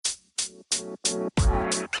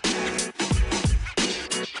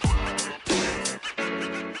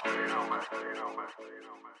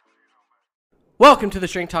Welcome to the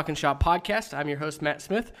Strength Talk and Shop podcast. I'm your host, Matt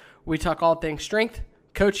Smith. We talk all things strength,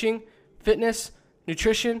 coaching, fitness,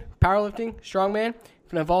 nutrition, powerlifting, strongman.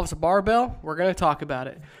 If it involves a barbell, we're going to talk about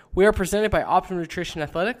it. We are presented by Optimum Nutrition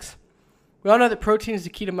Athletics. We all know that protein is the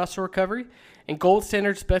key to muscle recovery, and Gold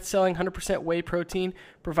Standard's best-selling 100% whey protein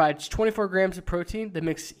provides 24 grams of protein that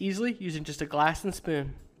mixes easily using just a glass and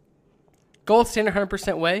spoon. Gold Standard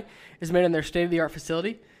 100% whey is made in their state-of-the-art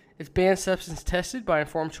facility. It's banned substance tested by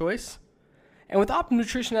Informed Choice. And with Optimum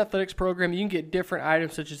Nutrition Athletics program, you can get different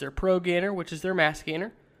items such as their Pro Gainer, which is their mass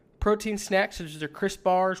gainer, protein snacks such as their crisp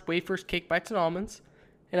bars, wafers, cake bites, and almonds.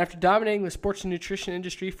 And after dominating the sports and nutrition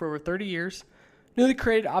industry for over 30 years, newly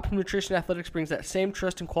created Optimum Nutrition Athletics brings that same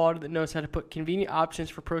trust and quality that knows how to put convenient options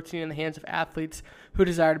for protein in the hands of athletes who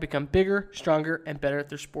desire to become bigger, stronger, and better at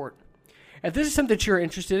their sport. If this is something that you're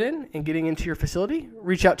interested in getting into your facility,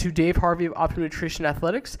 reach out to Dave Harvey of Optimum Nutrition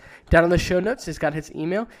Athletics. Down in the show notes, he's got his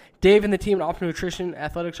email. Dave and the team at Optimum Nutrition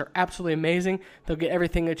Athletics are absolutely amazing. They'll get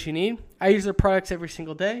everything that you need. I use their products every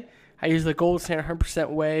single day. I use the Gold Standard 100%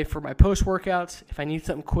 whey for my post-workouts. If I need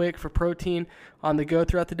something quick for protein on the go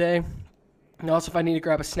throughout the day. And also if I need to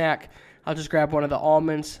grab a snack, I'll just grab one of the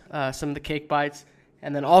almonds, some of the cake bites,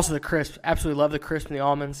 and then also the crisps. Absolutely love the crisp and the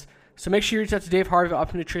almonds. So make sure you reach out to Dave Harvey of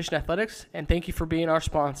Optimum Nutrition Athletics, and thank you for being our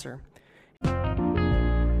sponsor.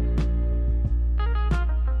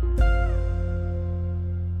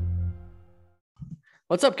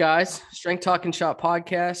 What's up, guys? Strength Talk and Shop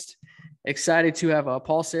podcast. Excited to have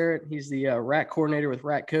Paul Serrett. He's the RAC coordinator with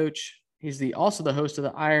RAC Coach. He's also the host of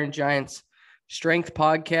the Iron Giants Strength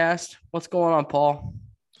podcast. What's going on, Paul?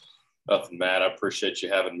 Nothing, Matt. I appreciate you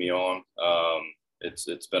having me on.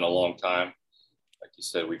 It's been a long time. Like you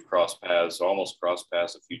said, we've almost crossed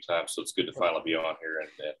paths a few times, so it's good to finally be on here and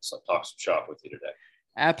talk some shop with you today.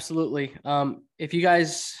 Absolutely. If you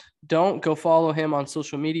guys don't, go follow him on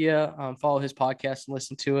social media, follow his podcast and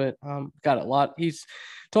listen to it. Got a lot. He's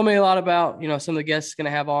told me a lot about, some of the guests going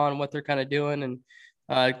to have on, what they're kind of doing, and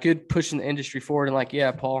good pushing the industry forward. And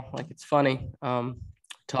yeah, Paul, it's funny.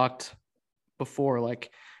 Talked before,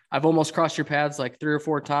 I've almost crossed your paths 3 or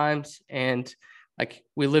 4 times, and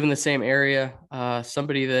we live in the same area,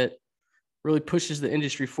 somebody that really pushes the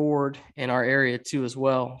industry forward in our area too, as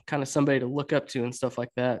well, kind of somebody to look up to and stuff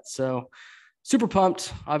like that. So super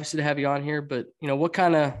pumped, obviously, to have you on here, but what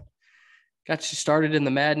kind of got you started in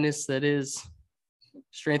the madness that is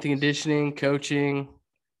strength and conditioning, coaching,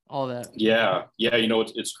 all that? Yeah.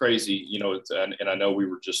 It's crazy, and I know we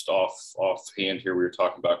were just offhand here. We were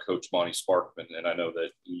talking about Coach Monty Sparkman, and I know that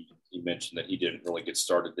he mentioned that he didn't really get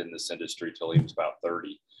started in this industry till he was about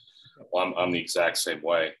 30. Well, I'm the exact same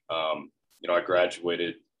way. I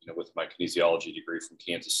graduated, with my kinesiology degree from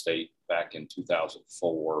Kansas State back in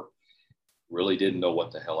 2004. Really didn't know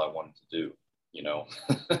what the hell I wanted to do,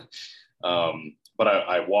 But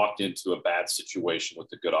I walked into a bad situation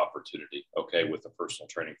with a good opportunity, with a personal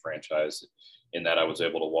training franchise, in that I was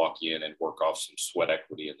able to walk in and work off some sweat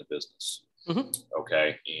equity in the business. Mm-hmm.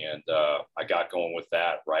 And I got going with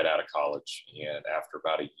that right out of college. And after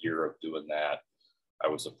about a year of doing that, I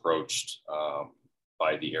was approached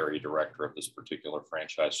by the area director of this particular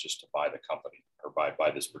franchise just to buy the company, or buy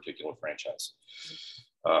this particular franchise,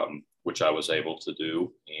 which I was able to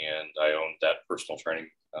do. And I owned that personal training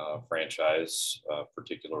franchise,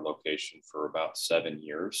 particular location, for about 7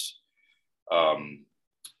 years.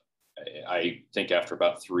 I think after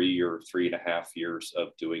about 3 or 3.5 years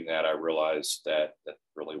of doing that, I realized that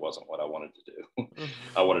really wasn't what I wanted to do.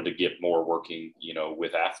 Mm-hmm. I wanted to get more working,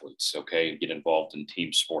 with athletes, and get involved in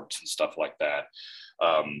team sports and stuff like that.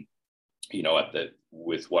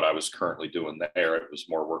 With what I was currently doing there, it was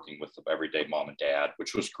more working with the everyday mom and dad,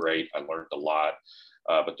 which was great. I learned a lot.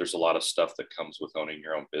 But there's a lot of stuff that comes with owning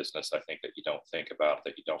your own business, I think, that you don't think about,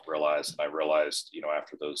 that you don't realize. And I realized,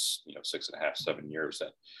 after those, 6.5, 7 years,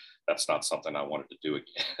 that's not something I wanted to do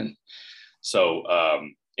again. So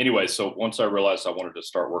so once I realized I wanted to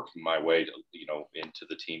start working my way to, into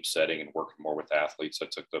the team setting and working more with athletes, I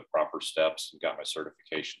took the proper steps and got my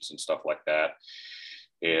certifications and stuff like that.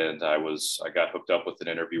 And I got hooked up with an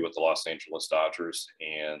interview with the Los Angeles Dodgers,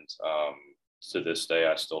 and to this day,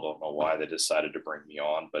 I still don't know why they decided to bring me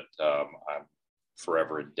on, but I'm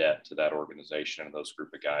forever in debt to that organization and those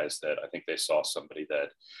group of guys. That I think they saw somebody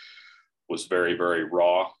that was very, very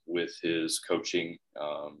raw with his coaching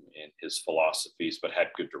and his philosophies, but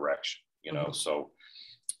had good direction, Mm-hmm.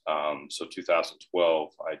 So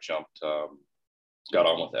 2012, I got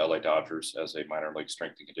on with the LA Dodgers as a minor league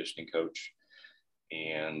strength and conditioning coach.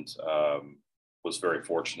 And was very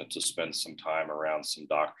fortunate to spend some time around some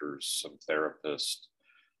doctors, some therapists,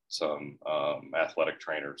 some athletic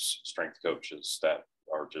trainers, strength coaches that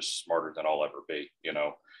are just smarter than I'll ever be, and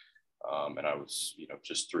I was,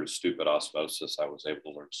 just through stupid osmosis, I was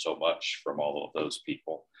able to learn so much from all of those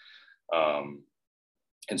people.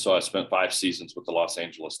 And so I spent 5 seasons with the Los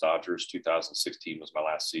Angeles Dodgers. 2016 was my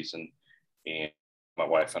last season. And my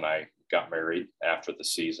wife and I got married after the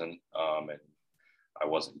season. And I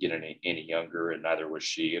wasn't getting any younger, and neither was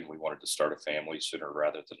she. And we wanted to start a family sooner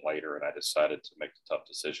rather than later. And I decided to make the tough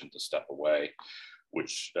decision to step away,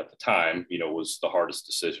 which at the time, was the hardest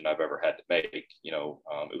decision I've ever had to make.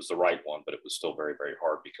 It was the right one, but it was still very, very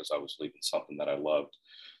hard because I was leaving something that I loved,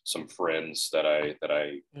 some friends that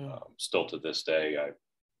I still to this day, I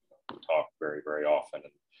talk very, very often.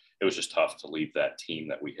 And it was just tough to leave that team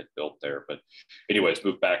that we had built there. But anyways,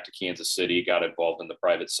 moved back to Kansas City, got involved in the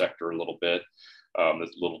private sector a little bit.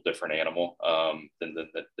 It's a little different animal than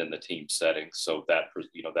the team setting. So that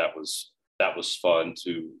was fun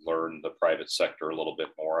to learn the private sector a little bit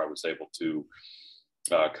more. I was able to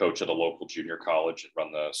coach at a local junior college and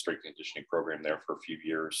run the strength and conditioning program there for a few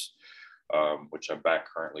years, which I'm back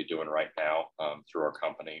currently doing right now through our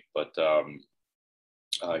company. But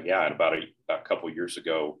and about a couple of years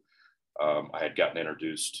ago, I had gotten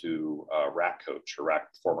introduced to Rack Coach, or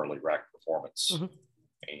formerly Rack Performance,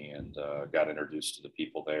 and got introduced to the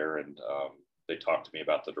people there, and they talked to me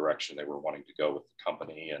about the direction they were wanting to go with the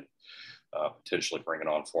company, and potentially bringing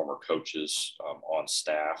on former coaches on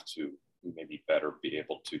staff to maybe better be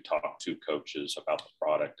able to talk to coaches about the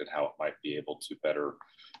product and how it might be able to better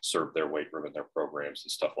serve their weight room and their programs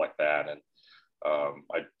and stuff like that. And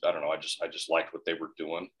I don't know, I just liked what they were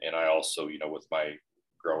doing. And I also, with my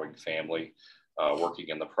growing family, working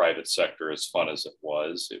in the private sector, as fun as it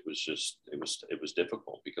was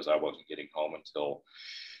difficult because I wasn't getting home until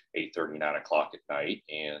 8:30, 9 o'clock at night.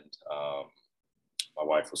 And my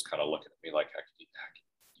wife was kind of looking at me like I could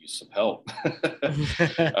use some help.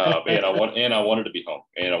 And I wanted to be home,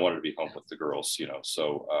 with the girls,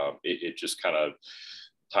 so it just kind of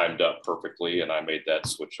timed up perfectly. And I made that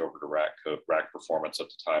switch over to Rack Performance at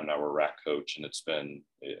the time. Now we're Rack Coach, and it's been,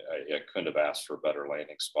 I couldn't have asked for a better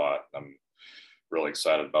landing spot. I'm really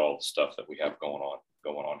excited about all the stuff that we have going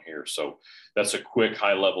on here. So that's a quick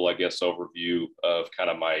high level, I guess, overview of kind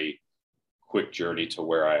of my quick journey to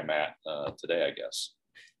where I'm at today, I guess.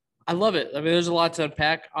 I love it. I mean, there's a lot to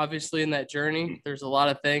unpack, obviously, in that journey. There's a lot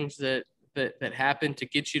of things that happen to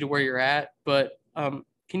get you to where you're at. But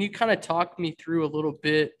can you kind of talk me through a little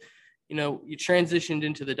bit? You transitioned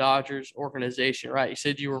into the Dodgers organization, right? You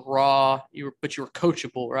said you were raw, but you were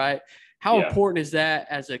coachable, right? How important is that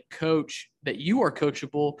as a coach that you are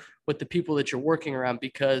coachable with the people that you're working around?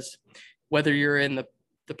 Because whether you're in the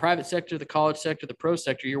private sector, the college sector, the pro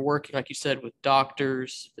sector, you're working, like you said, with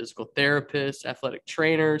doctors, physical therapists, athletic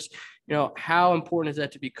trainers. How important is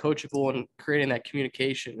that to be coachable and creating that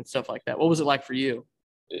communication and stuff like that? What was it like for you?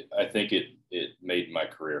 I think it made my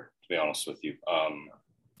career, to be honest with you.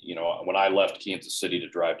 When I left Kansas City to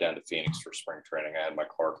drive down to Phoenix for spring training, I had my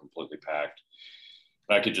car completely packed.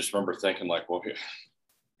 And I could just remember thinking like, well,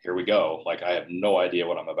 here we go. Like, I have no idea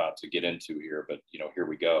what I'm about to get into here, but here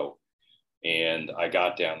we go. And I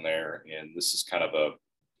got down there, and this is kind of a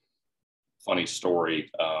funny story.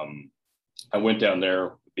 I went down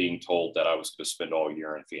there being told that I was going to spend all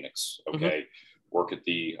year in Phoenix. Okay. Work at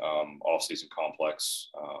the off-season complex,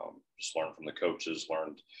 just learn from the coaches,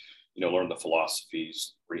 learn the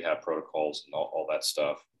philosophies, rehab protocols, and all that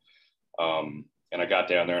stuff. And I got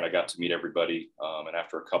down there and I got to meet everybody. And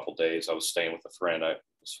after a couple of days, I was staying with a friend. I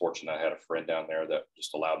was fortunate I had a friend down there that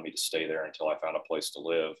just allowed me to stay there until I found a place to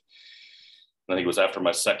live. And I think it was after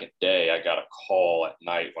my second day, I got a call at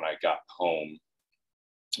night when I got home,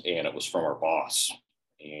 and it was from our boss.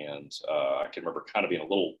 And I can remember kind of being a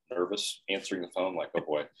little nervous answering the phone, like, oh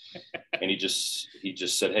boy. And he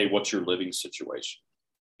just said, hey, what's your living situation?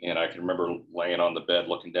 And I can remember laying on the bed,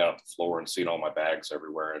 looking down at the floor and seeing all my bags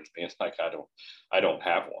everywhere, and being like, I don't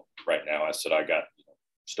have one right now. I said, I got,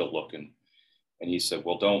 still looking. And he said,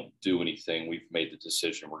 well, don't do anything. We've made the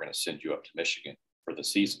decision. We're going to send you up to Michigan for the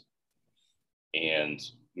season. And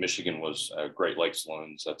Michigan was Great Lakes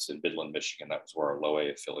Loans. That's in Midland, Michigan. That was where our low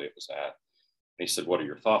A affiliate was at. And he said, what are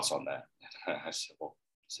your thoughts on that? And I said, well,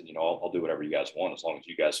 I'll do whatever you guys want, as long as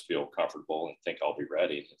you guys feel comfortable and think I'll be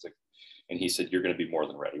ready. And he said, you're going to be more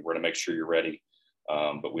than ready. We're going to make sure you're ready.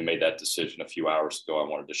 But we made that decision a few hours ago. I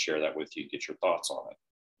wanted to share that with you and get your thoughts on it.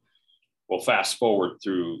 Well, fast forward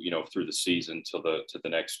through the season to the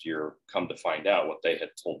next year, come to find out what they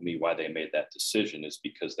had told me why they made that decision is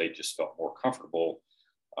because they just felt more comfortable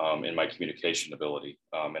in my communication ability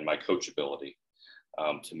and my coachability.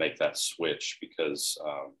 to make that switch, because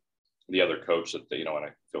the other coach that, and I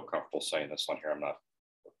feel comfortable saying this on here, I'm not,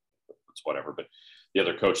 it's whatever, but the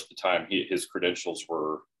other coach at the time, his credentials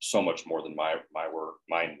were so much more than mine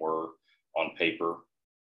were on paper.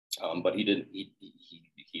 But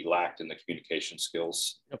he lacked in the communication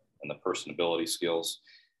skills and the personability skills.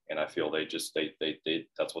 And I feel they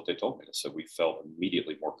that's what they told me. They said, we felt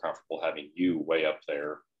immediately more comfortable having you way up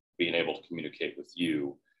there, being able to communicate with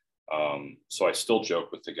you. So I still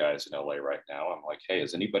joke with the guys in LA right now. I'm like, hey,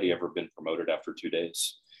 has anybody ever been promoted after 2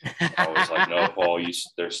 days? I was like, no, Paul, you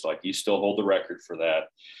still hold the record for that.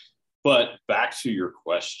 But back to your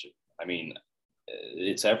question, I mean,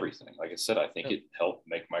 it's everything. Like I said, I think it helped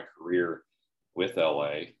make my career with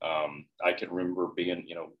LA. I can remember being,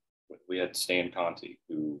 we had Stan Conti,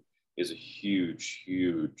 who is a huge,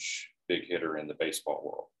 huge big hitter in the baseball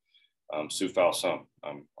world. Sue Falsone,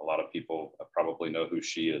 a lot of people probably know who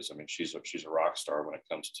she is. I mean, she's a rock star when it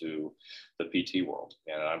comes to the PT world.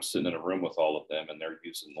 And I'm sitting in a room with all of them, and they're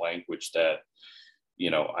using language that,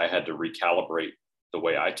 I had to recalibrate the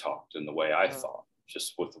way I talked and the way I thought,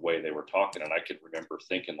 just with the way they were talking. And I could remember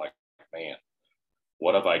thinking like, man,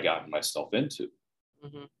 what have I gotten myself into?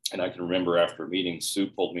 Mm-hmm. And I can remember after a meeting, Sue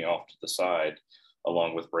pulled me off to the side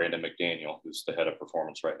along with Brandon McDaniel, who's the head of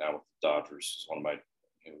performance right now with the Dodgers.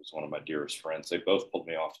 He was one of my dearest friends. They both pulled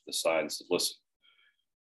me off to the side and said, listen,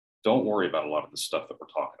 don't worry about a lot of the stuff that we're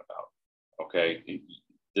talking about. Okay.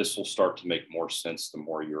 This will start to make more sense the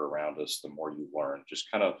more you're around us, the more you learn. Just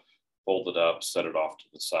kind of fold it up, set it off to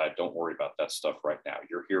the side. Don't worry about that stuff right now.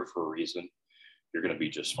 You're here for a reason. You're going to be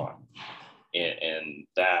just fine. And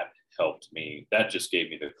that helped me. That just gave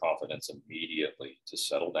me the confidence immediately to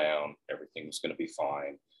settle down. Everything was going to be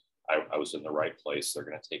fine. I was in the right place. They're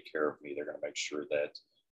going to take care of me. They're going to make sure that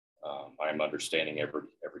I'm understanding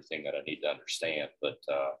everything that I need to understand. But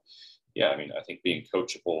I mean, I think being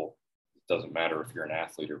coachable, it doesn't matter if you're an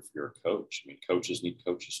athlete or if you're a coach. I mean, coaches need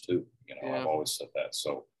coaches too. I've always said that.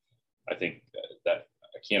 So I think that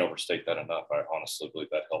I can't overstate that enough. I honestly believe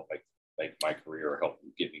that helped make my career, help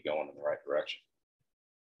get me going in the right direction.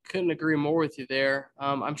 Couldn't agree more with you there.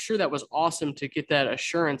 I'm sure that was awesome to get that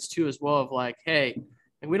assurance too, as well, of like, hey,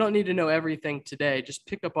 we don't need to know everything today. Just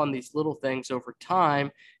pick up on these little things over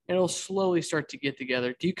time, and it'll slowly start to get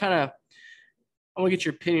together. Do you I want to get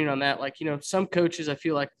your opinion on that. Like, some coaches, I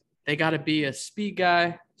feel like they got to be a speed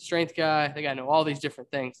guy, strength guy. They got to know all these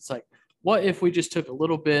different things. It's like, what if we just took a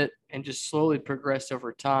little bit and just slowly progressed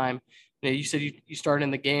over time? You said you started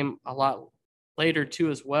in the game a lot later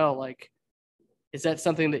too, as well. Like, is that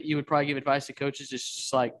something that you would probably give advice to coaches?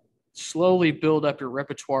 Just like slowly build up your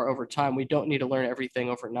repertoire over time. We don't need to learn everything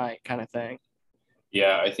overnight, kind of thing.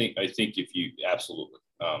 Yeah, I think if you absolutely,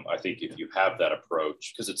 I think if you have that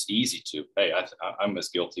approach, because it's easy to, hey, I'm as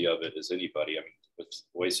guilty of it as anybody. I mean, with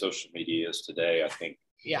the way social media is today, I think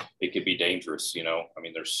it could be dangerous. I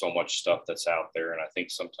mean, there's so much stuff that's out there. And I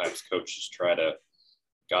think sometimes coaches try to,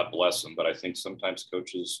 God bless them, but I think sometimes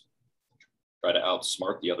coaches try to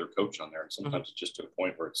outsmart the other coach on there. And sometimes it's just to a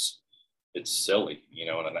point where it's silly,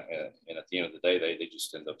 and at the end of the day, they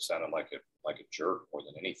just end up sounding like a jerk more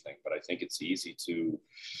than anything. But I think it's easy to,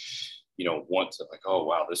 want to like, oh,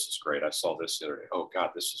 wow, this is great. I saw this the other day. Oh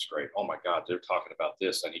God, this is great. Oh my God, they're talking about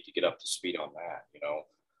this. I need to get up to speed on that.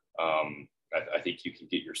 I think you can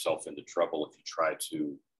get yourself into trouble if you try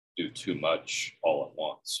to do too much all at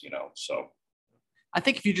once, so. I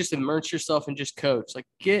think if you just immerse yourself and just coach, like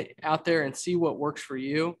get out there and see what works for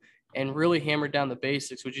you and really hammer down the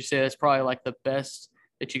basics, would you say that's probably like the best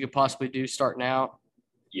that you could possibly do starting out?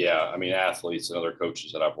 Yeah. I mean, athletes and other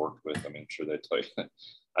coaches that I've worked with, I mean, I'm sure they tell you,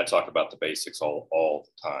 I talk about the basics all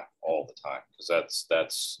the time, because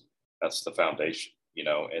that's the foundation,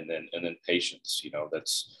 and then patience,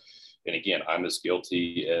 and again, I'm as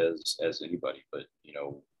guilty as anybody, but,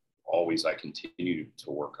 always I continue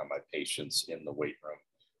to work on my patience in the weight room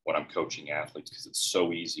when I'm coaching athletes, because it's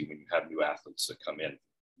so easy when you have new athletes that come in,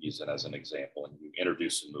 use it as an example, and you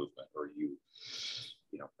introduce a movement or you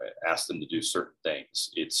ask them to do certain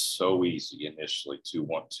things. It's so easy initially to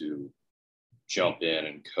want to jump in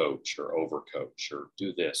and coach or overcoach or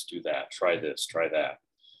do this, do that, try this, try that.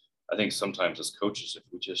 I think sometimes as coaches, if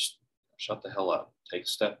we just shut the hell up, take a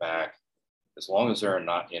step back, as long as they're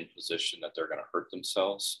not in position that they're going to hurt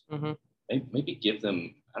themselves, maybe give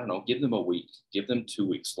them a week, give them 2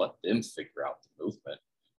 weeks, let them figure out the movement.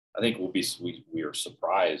 I think we are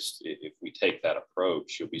surprised if we take that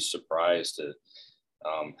approach. You'll be surprised at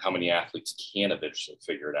how many athletes can eventually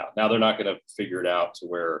figure it out. Now, they're not going to figure it out to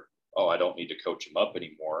where, oh, I don't need to coach them up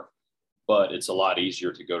anymore. but it's a lot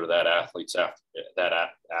easier to go to that athlete,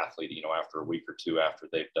 after a week or two, after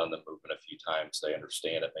they've done the movement a few times, they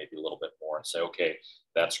understand it maybe a little bit more and say, okay,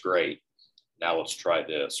 that's great. Now let's try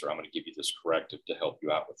this, or I'm going to give you this corrective to help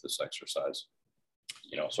you out with this exercise.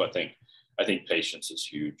 So I think patience is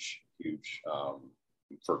huge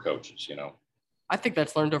for coaches. I think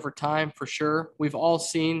that's learned over time for sure. We've all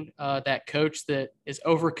seen that coach that is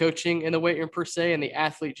overcoaching in the weight room per se, and the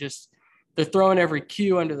athlete they're throwing every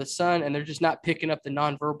cue under the sun, and they're just not picking up the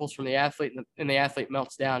nonverbals from the athlete, and the athlete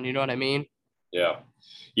melts down. You know what I mean? Yeah.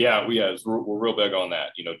 We're real big on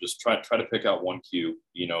that. Just try to pick out one cue.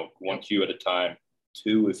 One cue at a time.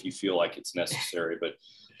 Two, if you feel like it's necessary. But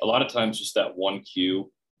a lot of times, just that one cue,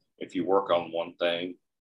 if you work on one thing,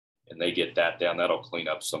 and they get that down, that'll clean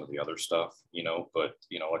up some of the other stuff, but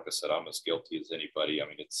like I said, I'm as guilty as anybody. I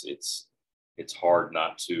mean, it's hard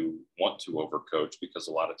not to want to overcoach, because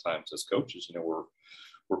a lot of times as coaches, we're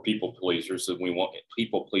people pleasers, and we want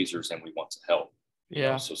to help.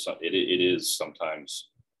 Yeah. So it is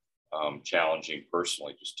sometimes challenging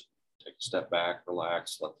personally, just to take a step back,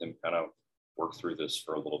 relax, let them kind of work through this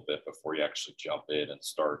for a little bit before you actually jump in and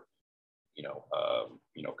start,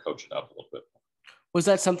 coaching up a little bit. Was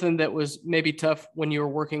that something that was maybe tough when you were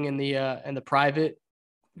working in the private,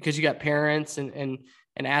 because you got parents and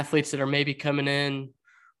athletes that are maybe coming in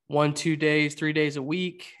 1, 2 days, 3 days a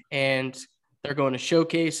week, and they're going to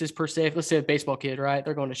showcases per se? Let's say a baseball kid, right?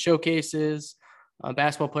 They're going to showcases.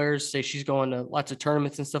 Basketball players say she's going to lots of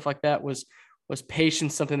tournaments and stuff like that. Was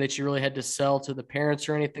patience something that you really had to sell to the parents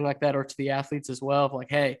or anything like that, or to the athletes as well? Of like,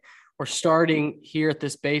 hey, we're starting here at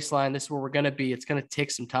this baseline. This is where we're going to be. It's going to take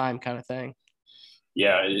some time, kind of thing.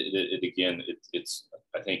 Yeah, it's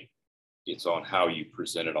I think it's on how you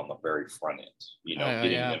present it on the very front end,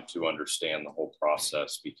 getting them to understand the whole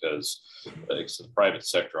process, because it's the private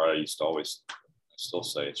sector. I still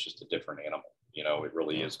say it's just a different animal. It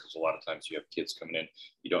really is, because a lot of times you have kids coming in,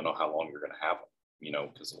 you don't know how long you're going to have them,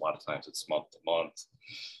 because a lot of times it's month to month.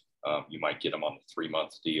 You might get them on the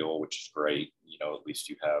 3-month deal, which is great. At least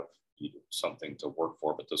you have something to work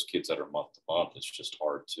for. But those kids that are month to month, it's just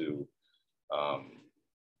hard to,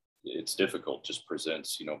 it's difficult, just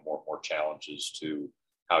presents, more challenges to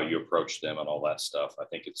how you approach them and all that stuff. I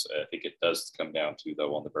think it does come down to,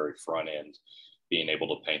 though, on the very front end, being able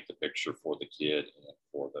to paint the picture for the kid and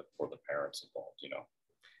for the parents involved.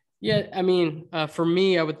 Yeah, I mean, for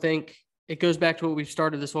me, I would think it goes back to what we've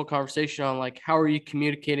started this whole conversation on, like, how are you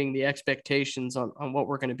communicating the expectations on what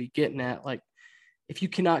we're going to be getting at? Like, if you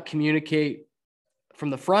cannot communicate from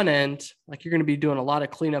the front end, like, you're going to be doing a lot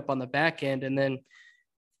of cleanup on the back end. And then,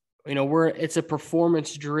 it's a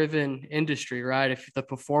performance driven industry, right? If the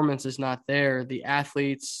performance is not there, the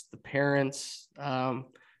athletes, the parents,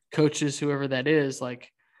 coaches, whoever that is,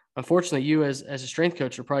 like, unfortunately, you as a strength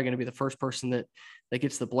coach are probably going to be the first person that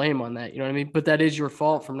gets the blame on that. You know what I mean? But that is your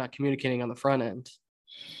fault from not communicating on the front end.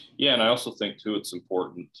 Yeah. And I also think too, it's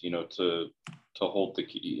important, to hold the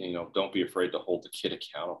key, don't be afraid to hold the kid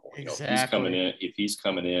accountable. Exactly. If he's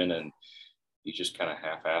coming in and he's just kind of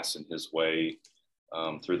half-assing his way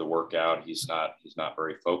through the workout, he's not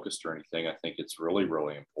very focused or anything, I think it's really,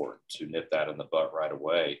 really important to nip that in the butt right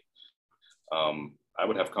away. I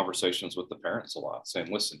would have conversations with the parents a lot, saying,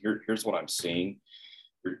 listen, here's what I'm seeing.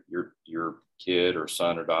 Your kid or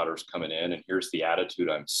son or daughter is coming in, and here's the attitude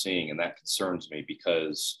I'm seeing. And that concerns me,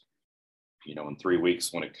 because, in 3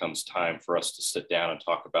 weeks, when it comes time for us to sit down and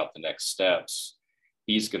talk about the next steps,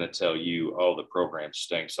 he's going to tell you, oh, the program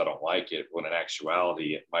stinks, I don't like it. When in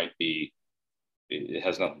actuality, it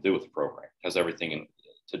has nothing to do with the program. It has everything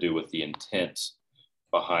to do with the intent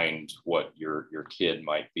behind what your kid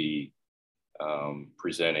might be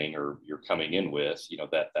presenting, or you're coming in with,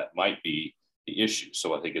 that might be the issue.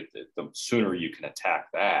 So I think the sooner you can attack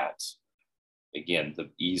that, again, the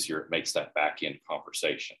easier it makes that back end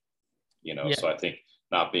conversation. Yeah. So I think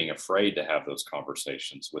not being afraid to have those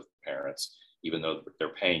conversations with parents, even though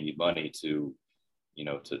they're paying you money to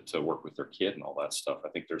work with their kid and all that stuff. I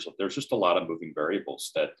think there's just a lot of moving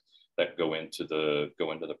variables that go into the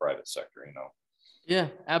private sector. Yeah,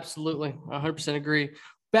 absolutely. 100% agree.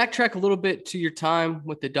 Backtrack a little bit to your time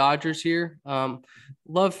with the Dodgers here. I'm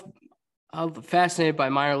fascinated by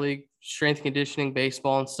minor league strength and conditioning,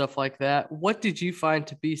 baseball, and stuff like that. What did you find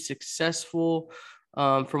to be successful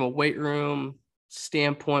from a weight room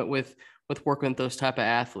standpoint with working with those type of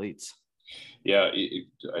athletes? Yeah,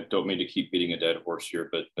 I don't mean to keep beating a dead horse here,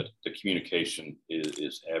 but the communication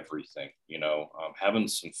is everything. Having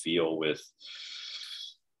some feel with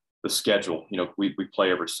the schedule. We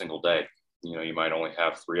play every single day. You might only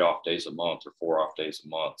have 3 off days a month or 4 off days a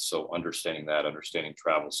month. So understanding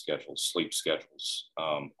travel schedules, sleep schedules,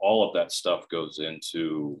 all of that stuff goes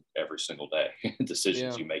into every single day,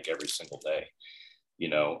 decisions you make every single day.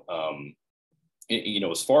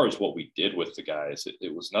 As far as what we did with the guys,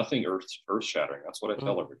 it was nothing earth shattering. That's what I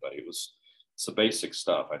tell everybody. It's the basic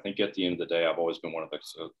stuff. I think at the end of the day, I've always been one of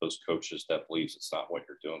those coaches that believes it's not what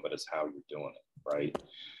you're doing, but it's how you're doing it, right?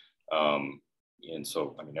 And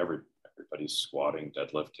so, everybody's squatting,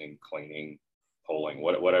 deadlifting, cleaning, pulling,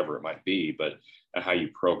 whatever it might be, but how you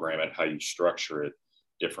program it, how you structure it,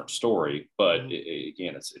 different story. But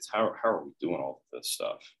again, it's how are we doing all of this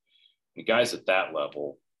stuff? And guys at that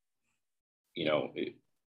level,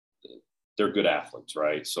 they're good athletes,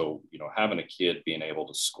 right? So, having a kid being able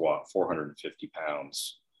to squat 450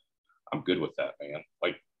 pounds, I'm good with that, man.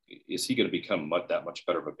 Like, is he going to become that much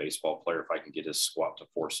better of a baseball player if I can get his squat to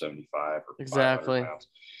 475 or 500 pounds?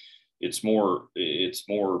 It's more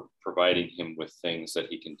providing him with things that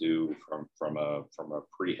he can do from a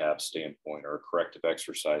prehab standpoint or a corrective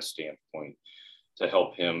exercise standpoint to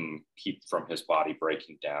help him keep from his body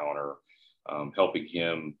breaking down, or helping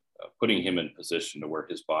him, putting him in position to where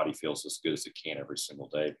his body feels as good as it can every single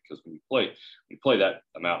day. Because when you play that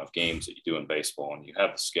amount of games that you do in baseball, and you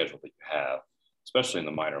have the schedule that you have, especially in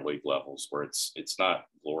the minor league levels, where it's not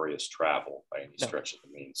glorious travel by any stretch of the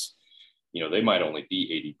means. They might only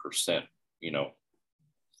be 80%,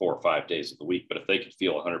 4 or 5 days of the week, but if they could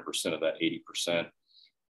feel 100% of that 80%,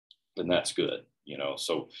 then that's good.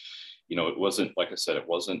 So, it wasn't, like I said, it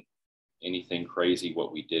wasn't anything crazy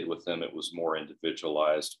what we did with them. It was more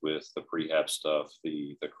individualized with the prehab stuff,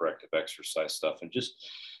 the corrective exercise stuff, and just,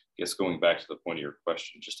 I guess, going back to the point of your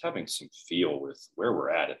question, just having some feel with where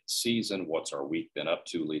we're at the season. What's our week been up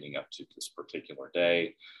to leading up to this particular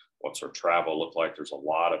day? What's our travel look like? There's a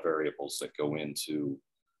lot of variables that go into,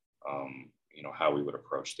 how we would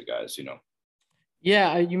approach the guys,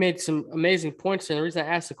 Yeah, you made some amazing points. And the reason I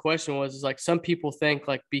asked the question was like, some people think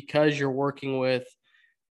like, because you're working with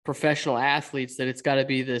professional athletes, that it's got to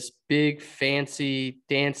be this big, fancy,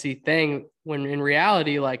 dancy thing, when in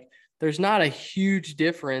reality, like, there's not a huge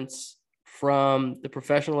difference from the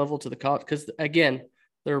professional level to the college. Because again,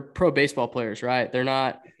 they're pro baseball players, right? They're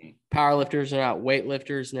not power lifters, they're not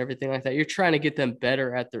weightlifters and everything like that. You're trying to get them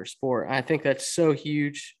better at their sport. And I think that's so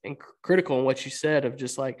huge and critical in what you said of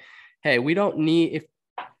just like, hey, we don't need,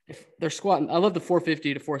 if they're squatting, I love the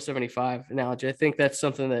 450 to 475 analogy. I think that's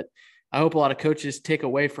something that I hope a lot of coaches take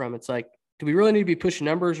away from. It's like, do we really need to be pushing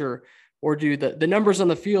numbers, or do the numbers on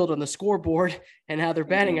the field, on the scoreboard, and how their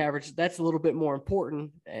batting average, that's a little bit more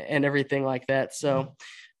important, and everything like that. So,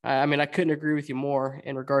 I couldn't agree with you more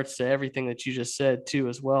in regards to everything that you just said too,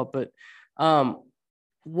 as well. But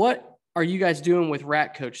what are you guys doing with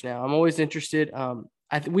Rack Coach now? I'm always interested.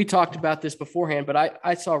 We talked about this beforehand, but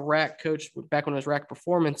I saw Rack Coach back when it was Rack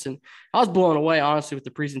Performance, and I was blown away, honestly, with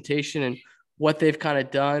the presentation and what they've kind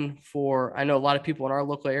of done for, I know a lot of people in our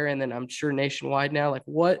local area, and then I'm sure nationwide now. Like,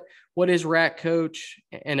 what is Rack Coach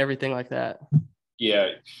and everything like that? Yeah,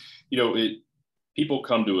 people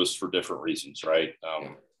come to us for different reasons, right?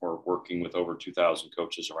 We're working with over 2,000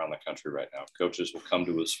 coaches around the country right now. Coaches will come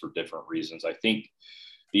to us for different reasons. I think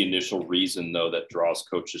the initial reason, though, that draws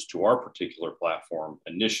coaches to our particular platform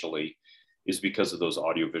initially is because of those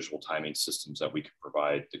audiovisual timing systems that we can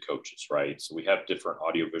provide the coaches, right? So we have different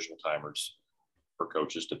audiovisual timers for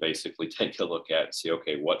coaches to basically take a look at and see,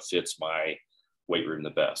 okay, what fits my weight room the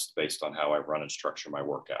best based on how I run and structure my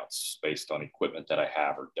workouts, based on equipment that I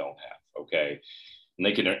have or don't have, okay? And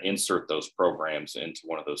they can insert those programs into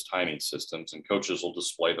one of those timing systems, and coaches will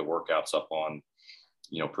display the workouts up on,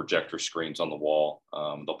 projector screens on the wall.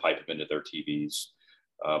 They'll pipe them into their TVs.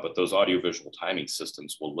 But those audiovisual timing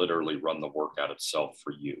systems will literally run the workout itself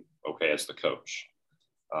for you, okay, as the coach.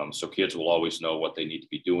 So kids will always know what they need to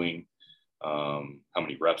be doing, how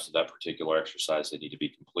many reps of that particular exercise they need to be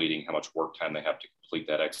completing, how much work time they have to complete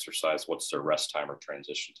that exercise, what's their rest time or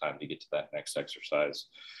transition time to get to that next exercise.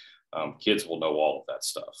 Kids will know all of that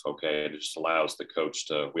stuff, okay? It just allows the coach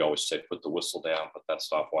to, we always say, put the whistle down, put that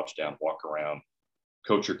stopwatch down, walk around,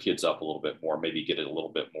 coach your kids up a little bit more, maybe get it a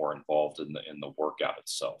little bit more involved in the workout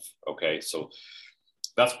itself, okay? So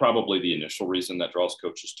that's probably the initial reason that draws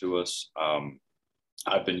coaches to us.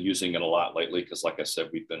 I've been using it a lot lately because, like I said,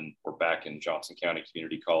 we're back in Johnson County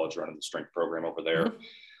Community College running the strength program over there.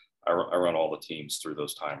 Mm-hmm. I run all the teams through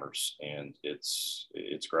those timers, and it's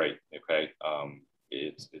great, okay?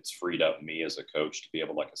 It's freed up me as a coach to be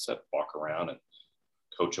able, like I said, walk around and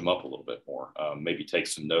coach them up a little bit more. Maybe take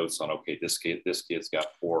some notes on, okay, this kid's got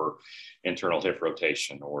poor internal hip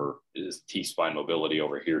rotation, or his T-spine mobility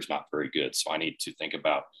over here is not very good. So I need to think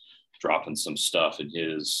about dropping some stuff in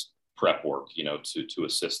his prep work, to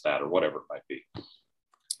assist that or whatever it might be.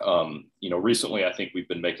 Recently, I think we've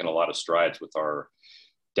been making a lot of strides with our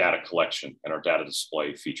data collection and our data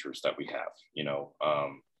display features that we have,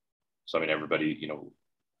 so, everybody,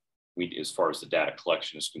 as far as the data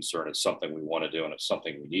collection is concerned, it's something we want to do and it's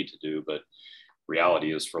something we need to do. But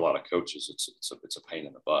reality is, for a lot of coaches, it's a pain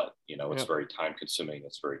in the butt. It's very time consuming.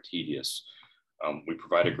 It's very tedious. We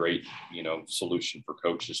provide a great, solution for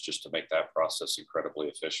coaches just to make that process incredibly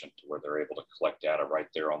efficient, to where they're able to collect data right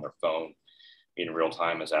there on their phone in real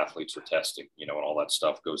time as athletes are testing, and all that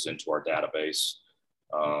stuff goes into our database,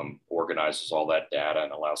 organizes all that data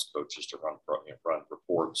and allows coaches to run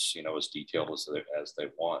reports, as detailed as they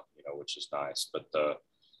want, which is nice. But I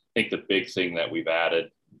think the big thing that we've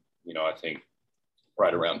added, I think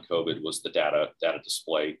right around COVID, was the data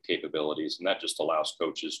display capabilities. And that just allows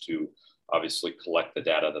coaches to obviously collect the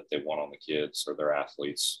data that they want on the kids or their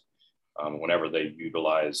athletes. Whenever they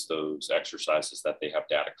utilize those exercises that they have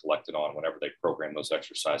data collected on, whenever they program those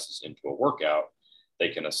exercises into a workout, they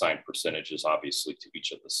can assign percentages, obviously, to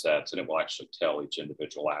each of the sets, and it will actually tell each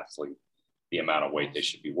individual athlete the amount of weight they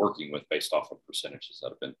should be working with based off of percentages that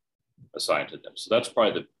have been assigned to them. So that's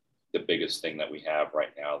probably the biggest thing that we have right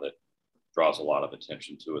now that draws a lot of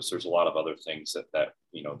attention to us. There's a lot of other things that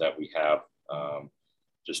we have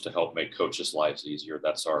just to help make coaches' lives easier.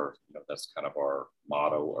 That's that's kind of our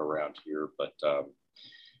motto around here. But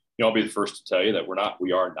I'll be the first to tell you that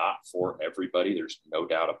we are not for everybody. There's no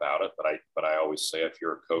doubt about it. But I always say, if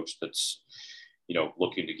you're a coach that's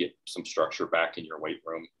looking to get some structure back in your weight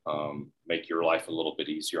room, make your life a little bit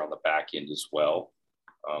easier on the back end as well,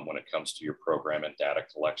 when it comes to your program and data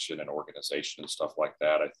collection and organization and stuff like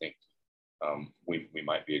that, I think we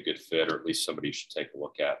might be a good fit, or at least somebody you should take a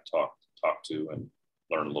look at, talk to, and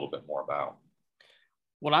learn a little bit more about.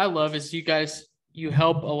 What I love is you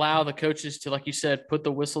help allow the coaches to, like you said, put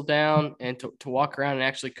the whistle down and to walk around and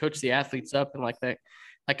actually coach the athletes up. And like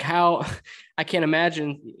how I can't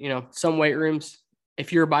imagine, some weight rooms,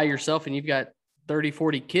 if you're by yourself and you've got 30,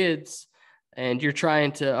 40 kids and you're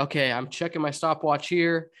trying to, okay, I'm checking my stopwatch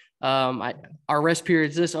here. Our rest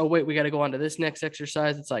period is this. Oh, wait, we got to go on to this next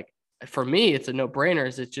exercise. It's like, for me, it's a no brainer.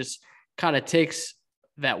 Is it just kind of takes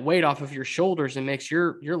that weight off of your shoulders and makes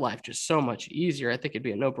your life just so much easier. I think it'd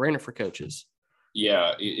be a no brainer for coaches.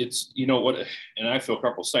 Yeah, it's, what, and I feel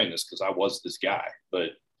comfortable saying this because I was this guy, but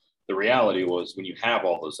the reality was, when you have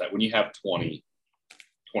all those, when you have 20,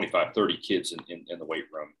 25, 30 kids in the weight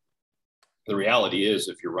room, the reality is,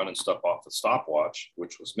 if you're running stuff off the stopwatch,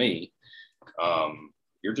 which was me,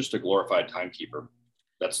 you're just a glorified timekeeper.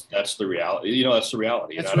 That's the reality. That's the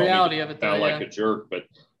reality. That's the reality of it. Sound like a jerk, but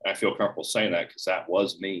I feel comfortable saying that because that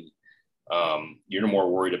was me. You're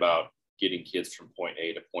more worried about getting kids from point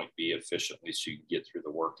A to point B efficiently so you can get through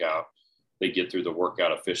the workout. They get through the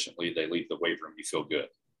workout efficiently. They leave the weight room. You feel good.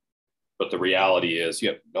 But the reality is, you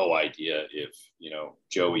have no idea if,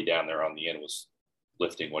 Joey down there on the end was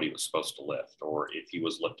lifting what he was supposed to lift, or if he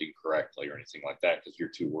was lifting correctly or anything like that, because you're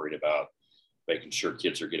too worried about making sure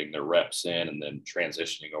kids are getting their reps in and then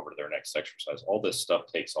transitioning over to their next exercise. All this stuff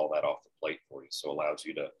takes all that off the plate for you. So it allows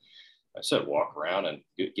you to, I said, walk around and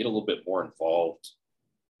get a little bit more involved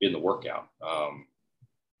in the workout.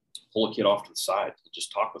 Pull a kid off to the side,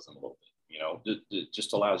 just talk with them a little bit. It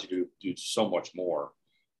just allows you to do so much more,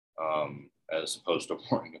 as opposed to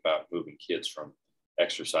worrying about moving kids from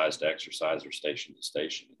exercise to exercise or station to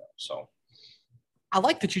station. So I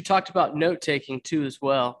like that you talked about note taking too as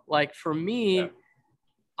well. Like for me,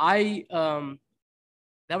 yeah.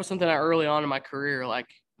 That was something I early on in my career, like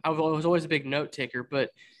I was always a big note taker. But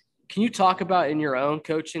can you talk about in your own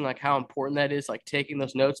coaching, like how important that is, like taking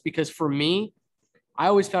those notes? Because for me, I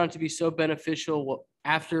always found it to be so beneficial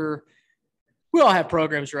after we all have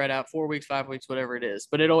programs right out 4 weeks, 5 weeks, whatever it is,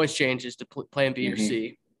 but it always changes to plan B or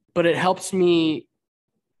C. But it helps me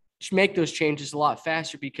make those changes a lot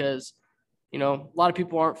faster because, a lot of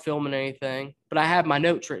people aren't filming anything, but I have my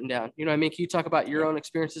notes written down. You know what I mean? Can you talk about your own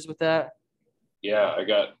experiences with that? Yeah, I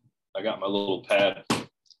got my little pad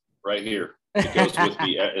right here. It goes with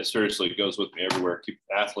me. It goes with me everywhere. Keep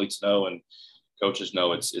athletes know and coaches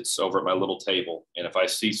know it's over at my little table. And if I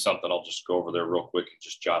see something, I'll just go over there real quick and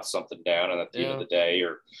just jot something down. And at the end of the day,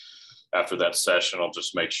 or after that session, I'll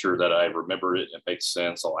just make sure that I remember it and it makes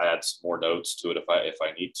sense. I'll add some more notes to it if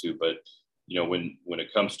I need to. But when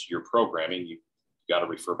it comes to your programming, you got to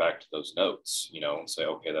refer back to those notes, and say,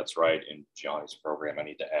 okay, that's right. In Johnny's program, I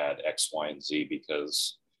need to add X, Y, and Z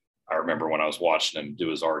because I remember when I was watching him do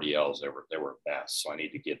his RDLs, they were best. So I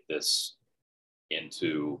need to get this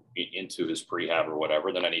into his prehab or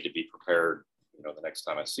whatever. Then I need to be prepared, the next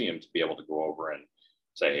time I see him to be able to go over and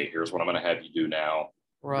say, hey, here's what I'm going to have you do now.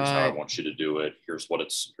 Right. Here's how I want you to do it. Here's what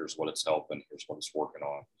it's helping. Here's what it's working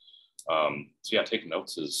on. So yeah, taking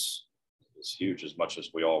notes is huge. As much as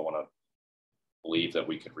we all want to believe that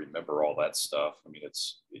we can remember all that stuff, I mean,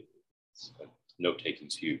 it's note taking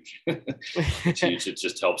is huge. It's huge. It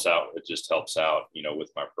just helps out.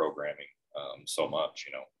 With my programming so much.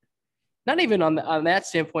 Not even on that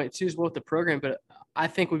standpoint too, as well with the program, but I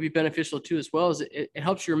think would be beneficial too, as well as it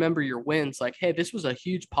helps you remember your wins. Like, hey, this was a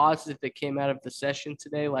huge positive that came out of the session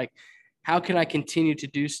today. Like, how can I continue to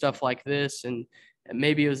do stuff like this? And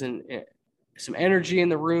maybe it was some energy in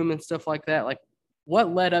the room and stuff like that. Like,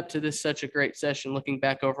 what led up to this such a great session, looking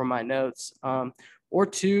back over my notes, or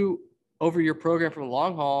two, over your program from the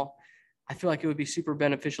long haul. I feel like it would be super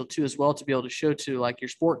beneficial too, as well, to be able to show to like your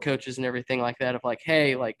sport coaches and everything like that, of like,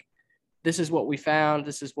 hey, like, this is what we found.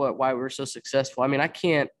 This is why we were so successful. I mean, I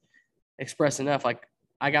can't express enough. Like,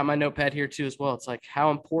 I got my notepad here too, as well. It's like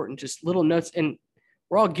how important just little notes, and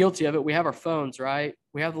we're all guilty of it. We have our phones, right?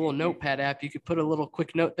 We have the little notepad app. You could put a little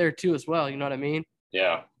quick note there too, as well. You know what I mean?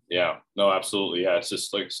 Yeah. No, absolutely. Yeah. It's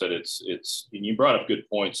just, like I said, it's, and you brought up good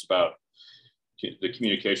points about the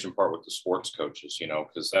communication part with the sports coaches,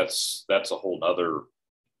 because that's a whole nother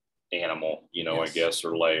animal, yes. I guess,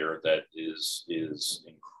 or layer that is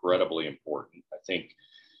incredibly important. I think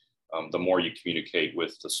the more you communicate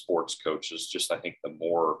with the sports coaches, I think the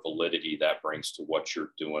more validity that brings to what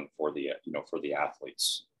you're doing for the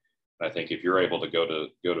athletes. And I think if you're able to go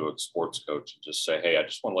to a sports coach and just say, hey, I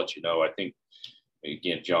just want to let you know, I think,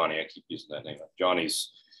 again, Johnny, I keep using that name.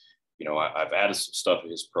 Johnny's, I've added some stuff to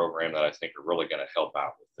his program that I think are really going to help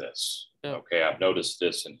out with this. Yeah. Okay, I've noticed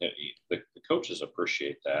this, and the coaches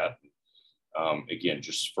appreciate that. Again,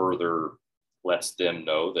 just further lets them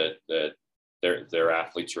know that their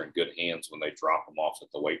athletes are in good hands when they drop them off at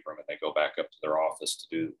the weight room and they go back up to their office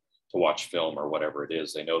to watch film or whatever it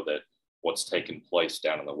is. They know that what's taking place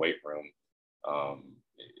down in the weight room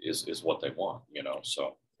is what they want.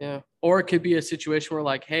 So. Yeah. Or it could be a situation where,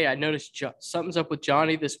 like, hey, I noticed something's up with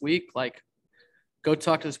Johnny this week. Like, go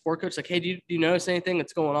talk to the sport coach. Like, hey, do you notice anything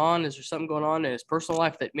that's going on? Is there something going on in his personal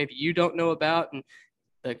life that maybe you don't know about? And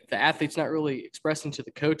the athlete's not really expressing to the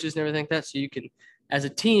coaches and everything like that. So you can, as a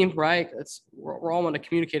team, right? We're all want to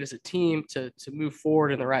communicate as a team to move forward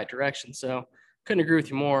in the right direction. So couldn't agree with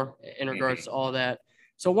you more in regards to all of that.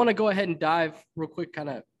 So I want to go ahead and dive real quick, kind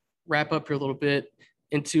of wrap up here a little bit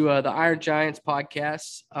into the Iron Giants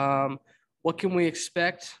podcast. What can we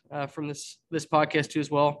expect from this podcast too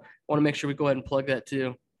as well? I want to make sure we go ahead and plug that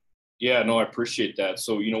too. Yeah, no, I appreciate that.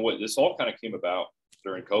 So, what, this all kind of came about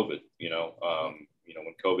during COVID,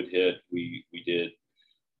 when COVID hit, we did,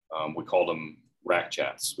 we called them Rack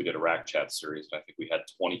Chats. We did a Rack Chat series. And I think we had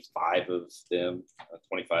 25 of them,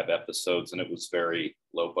 25 episodes, and it was very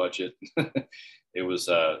low budget. It was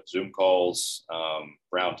Zoom calls,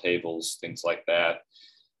 round tables, things like that.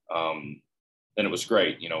 And it was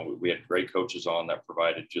great. We had great coaches on that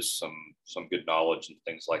provided just some good knowledge and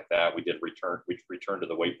things like that. We returned to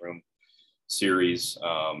the weight room series,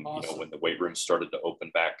 awesome. When the weight room started to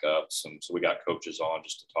open back up. So we got coaches on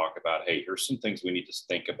just to talk about, hey, here's some things we need to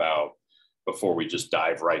think about before we just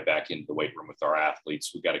dive right back into the weight room with our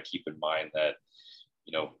athletes. We got to keep in mind that,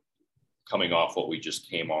 coming off what we just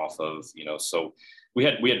came off of, so we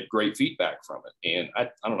had great feedback from it. And I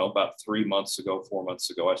don't know, about 4 months ago,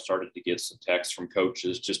 I started to get some texts from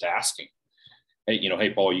coaches just asking, hey,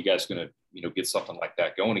 hey, Paul, you guys going to, get something like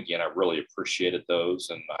that going again? I really appreciated those.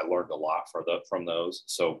 And I learned a lot from those.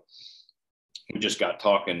 So we just got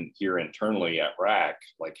talking here internally at RAC,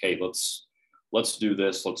 like, hey, let's do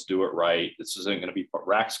this. Let's do it right. This isn't going to be,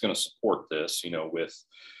 RAC's going to support this,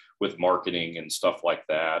 with marketing and stuff like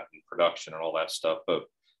that and production and all that stuff. But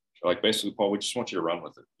like, basically, Paul, we just want you to run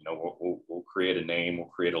with it. We'll create a name, we'll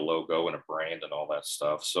create a logo and a brand and all that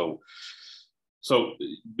stuff. So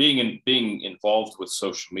being involved with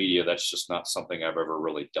social media, that's just not something I've ever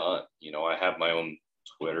really done. I have my own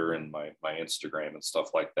Twitter and my Instagram and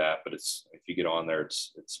stuff like that, but if you get on there,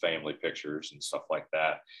 it's family pictures and stuff like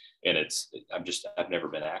that. And I've never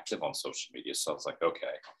been active on social media. So I was like,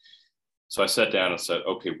 okay. So I sat down and said,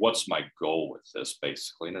 okay, what's my goal with this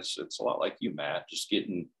basically? And it's a lot like you, Matt, just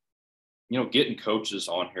getting coaches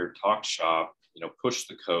on here, talk shop, push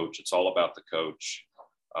the coach. It's all about the coach.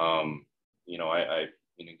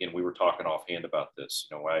 And again, we were talking offhand about this.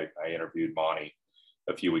 I interviewed Monty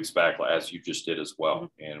a few weeks back, as you just did as well.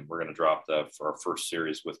 And we're going to drop that for our first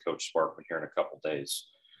series with Coach Sparkman here in a couple of days.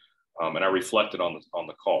 And I reflected on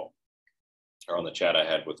the call, or on the chat I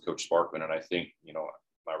had with Coach Sparkman. And I think,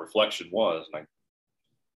 my reflection was, and I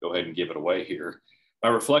go ahead and give it away here, My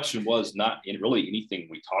reflection was not in really anything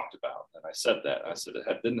we talked about. And I said that. I said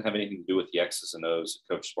it didn't have anything to do with the X's and O's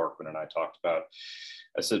that Coach Sparkman and I talked about.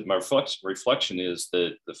 I said my reflection is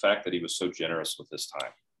that the fact that he was so generous with his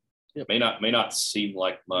time. It may not seem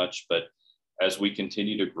like much, but as we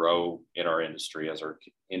continue to grow in our industry, as our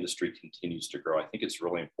industry continues to grow, I think it's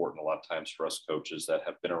really important a lot of times for us coaches that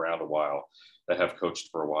have been around a while, that have coached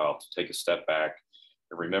for a while, to take a step back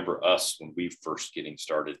and remember us when we first getting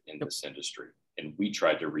started in this industry. And we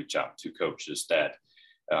tried to reach out to coaches that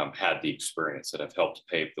had the experience, that have helped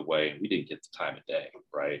pave the way. And we didn't get the time of day,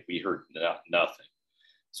 right? We heard nothing.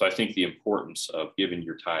 So I think the importance of giving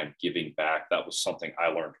your time, giving back, that was something I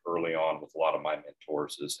learned early on with a lot of my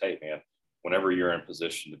mentors is, hey, man, whenever you're in a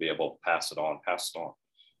position to be able to pass it on,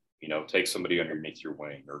 take somebody underneath your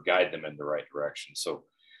wing or guide them in the right direction. So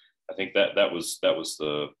I think that was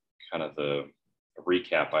the kind of the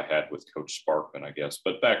recap I had with Coach Sparkman, I guess.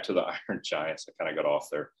 But back to the Iron Giants, I kind of got off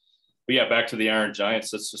there. But yeah, back to the Iron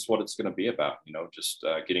Giants, that's just what it's going to be about, just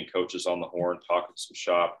getting coaches on the horn, talking some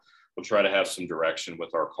shop. We'll try to have some direction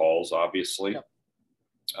with our calls, obviously. Yep.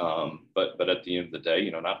 But at the end of the day,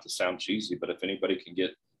 not to sound cheesy, but if anybody can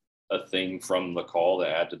get a thing from the call to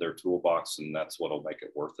add to their toolbox, and that's what'll make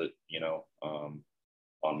it worth it,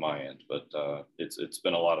 on my end. But it's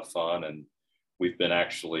been a lot of fun, and we've been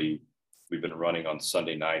running on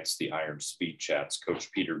Sunday nights the Iron Speed Chats. Coach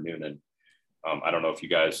Peter Noonan, I don't know if you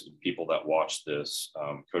guys, people that watch this,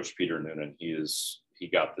 Coach Peter Noonan, he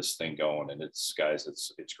got this thing going, and it's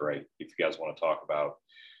great. If you guys want to talk about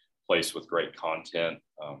place with great content,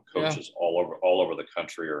 coaches all over the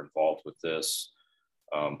country are involved with this.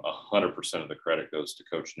 100% of the credit goes to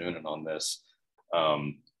Coach Noonan on this.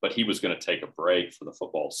 But he was going to take a break for the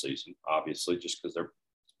football season, obviously, just because they're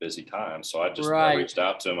busy time. So I reached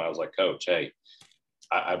out to him. I was like, Coach, hey,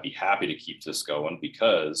 I'd be happy to keep this going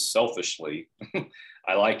because selfishly,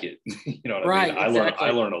 I like it. You know what I mean? Exactly.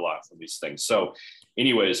 I learn a lot from these things. So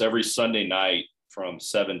anyways, every Sunday night from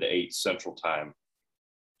 7 to 8 Central Time,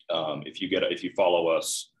 if you follow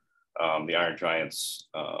us, the Iron Giants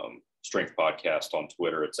Strength Podcast on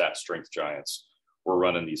Twitter, it's at Strength Giants. We're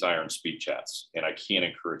running these Iron Speed Chats, and I can't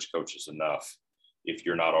encourage coaches enough, if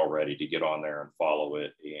you're not already, to get on there and follow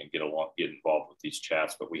it and get involved with these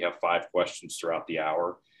chats. But we have 5 questions throughout the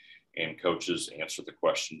hour, and coaches answer the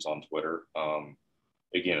questions on Twitter.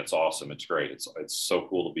 Again, it's awesome. It's great. It's so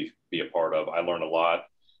cool to be a part of. I learn a lot.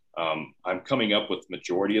 I'm coming up with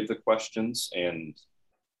majority of the questions, and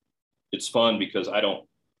it's fun because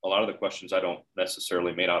a lot of the questions I don't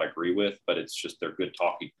necessarily may not agree with, but it's just they're good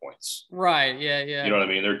talking points. Right. Yeah. Yeah. You know what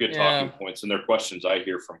I mean? They're good talking points, and they're questions I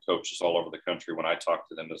hear from coaches all over the country when I talk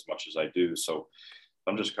to them as much as I do. So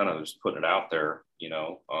I'm just kind of putting it out there, and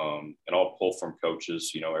I'll pull from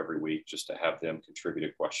coaches, every week just to have them contribute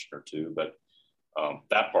a question or two. But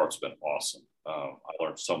that part's been awesome. I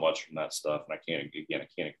learned so much from that stuff, and I can't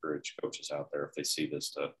encourage coaches out there if they see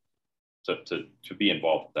this to be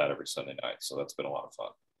involved with that every Sunday night. So that's been a lot of fun.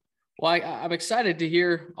 Well, I'm excited to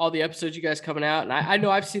hear all the episodes you guys coming out. And I know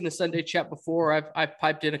I've seen the Sunday chat before. I've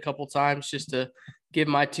piped in a couple times just to give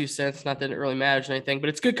my 2 cents. Not that it really matters or anything, but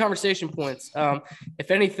it's good conversation points. If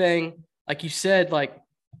anything, like you said, like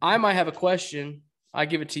I might have a question. I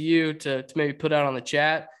give it to you to maybe put out on the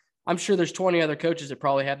chat. I'm sure there's 20 other coaches that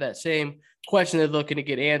probably have that same question they're looking to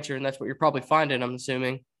get answered. And that's what you're probably finding, I'm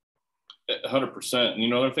assuming. 100%. And,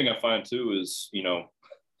 another thing I find too is,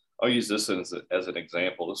 I'll use this as an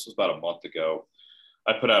example. This was about a month ago.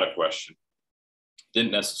 I put out a question.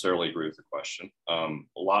 Didn't necessarily agree with the question. A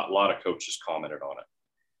lot of coaches commented on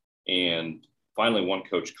it. And finally, one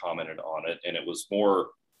coach commented on it. And it was more,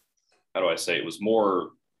 how do I say, it was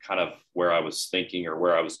more kind of where I was thinking or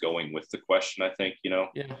where I was going with the question, I think, Yeah.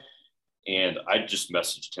 And I just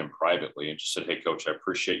messaged him privately and just said, hey, Coach, I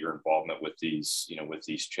appreciate your involvement with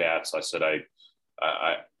these chats. I said,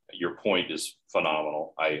 your point is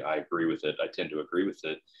phenomenal. I agree with it. I tend to agree with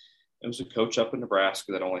it. It was a coach up in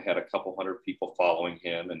Nebraska that only had a couple hundred people following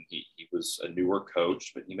him, and he was a newer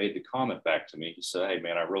coach, but he made the comment back to me. He said, hey,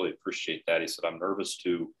 man, I really appreciate that. He said, I'm nervous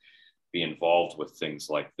to be involved with things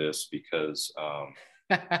like this because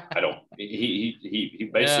he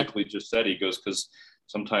basically just said, he goes, because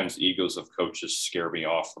sometimes egos of coaches scare me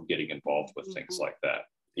off from getting involved with things like that,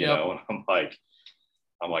 you know? And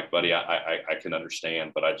I'm like, buddy, I can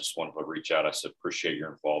understand, but I just wanted to reach out. I said, appreciate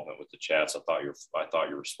your involvement with the chats. I thought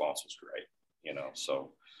your response was great,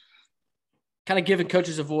 so. Kind of giving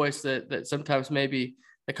coaches a voice that sometimes maybe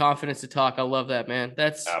the confidence to talk. I love that, man.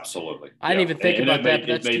 That's absolutely. I didn't even think about that.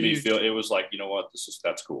 It made me feel, it was like, you know what,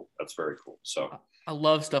 that's cool. That's very cool. So I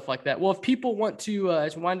love stuff like that. Well, if people want to,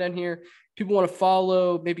 as we wind down here, people want to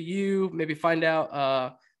follow maybe you, maybe find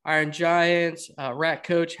out Iron Giants, Rat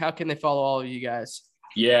Coach, how can they follow all of you guys?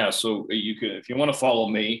 Yeah, so you can, if you want to follow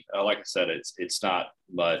me, like I said, it's not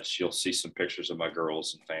much. You'll see some pictures of my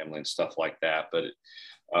girls and family and stuff like that. But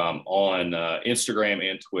on Instagram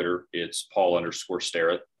and Twitter, it's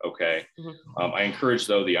Paul_Starrett. Okay. Mm-hmm. I encourage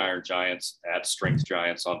though the Iron Giants at Strength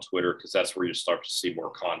Giants on Twitter, because that's where you start to see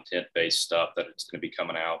more content-based stuff that it's going to be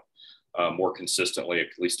coming out more consistently, at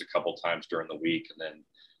least a couple times during the week, and then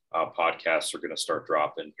podcasts are going to start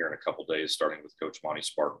dropping here in a couple days, starting with Coach Monty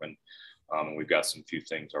Sparkman. And we've got some few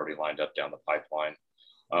things already lined up down the pipeline.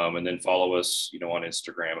 And then follow us, on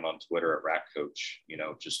Instagram and on Twitter at Rat Coach.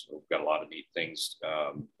 Just we've got a lot of neat things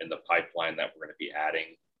in the pipeline that we're going to be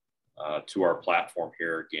adding to our platform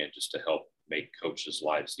here, again, just to help make coaches'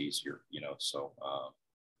 lives easier, So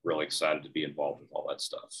really excited to be involved with all that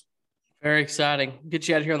stuff. Very exciting. Get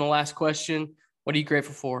you out of here on the last question. What are you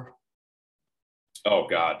grateful for? Oh,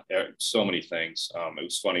 God, so many things. It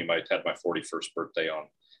was funny. I had my 41st birthday on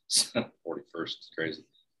 41st, it's crazy,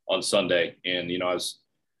 on Sunday. And, I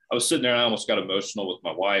was sitting there and I almost got emotional with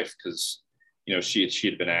my wife because, she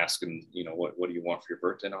had been asking, what do you want for your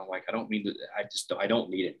birthday? And I'm like, I don't need anything.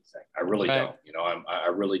 I really don't, I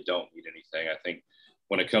really don't need anything. I think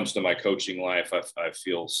when it comes to my coaching life, I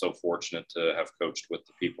feel so fortunate to have coached with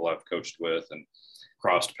the people I've coached with and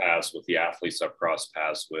crossed paths with the athletes I've crossed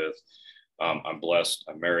paths with. I'm blessed.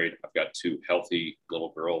 I'm married. I've got 2 healthy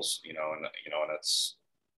little girls, and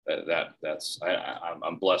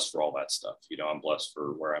I'm blessed for all that stuff. I'm blessed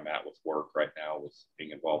for where I'm at with work right now, with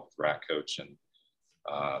being involved with Rat Coach. And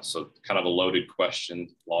so kind of a loaded question,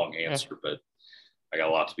 long answer, but I got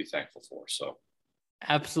a lot to be thankful for. So.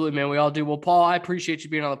 Absolutely, man. We all do. Well, Paul, I appreciate you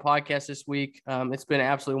being on the podcast this week. It's been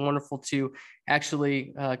absolutely wonderful to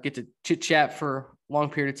actually get to chit chat for a long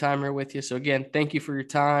period of time here with you. So again, thank you for your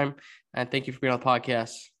time and thank you for being on the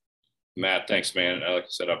podcast. Matt, thanks, man. Like I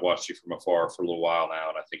said, I've watched you from afar for a little while now,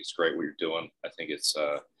 and I think it's great what you're doing. I think it's,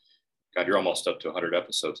 God, you're almost up to 100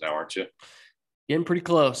 episodes now, aren't you? Getting pretty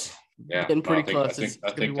close. Yeah. Getting pretty close.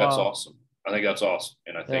 I think that's awesome. I think that's awesome.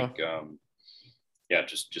 And I think,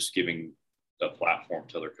 just giving the platform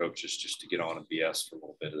to other coaches just to get on and BS for a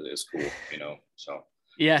little bit is cool, so.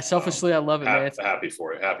 Yeah, selfishly, I love it, man. Happy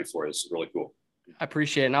for it. It's really cool. I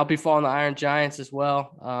appreciate it. And I'll be following the Iron Giants as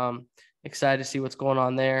well. Excited to see what's going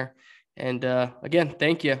on there. And again,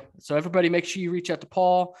 thank you. So everybody, make sure you reach out to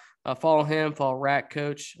Paul, follow him, follow Rat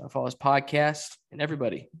Coach, follow his podcast, and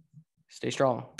everybody stay strong.